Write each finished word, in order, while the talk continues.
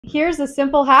Here's a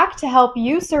simple hack to help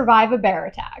you survive a bear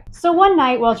attack. So one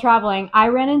night while traveling, I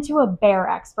ran into a bear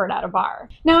expert at a bar.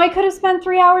 Now I could have spent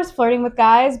 3 hours flirting with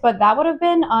guys, but that would have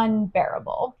been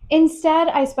unbearable. Instead,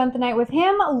 I spent the night with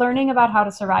him learning about how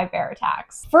to survive bear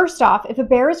attacks. First off, if a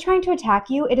bear is trying to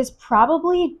attack you, it is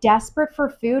probably desperate for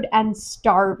food and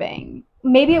starving.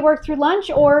 Maybe it worked through lunch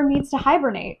or needs to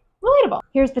hibernate. Relatable.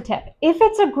 Here's the tip. If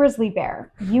it's a grizzly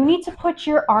bear, you need to put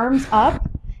your arms up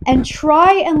and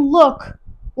try and look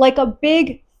like a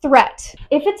big threat.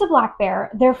 If it's a black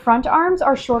bear, their front arms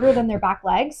are shorter than their back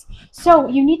legs, so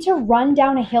you need to run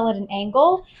down a hill at an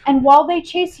angle, and while they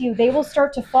chase you, they will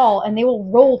start to fall and they will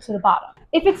roll to the bottom.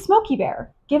 If it's smoky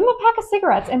bear, give them a pack of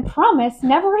cigarettes and promise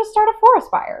never to start a forest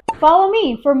fire. Follow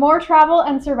me for more travel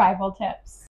and survival tips.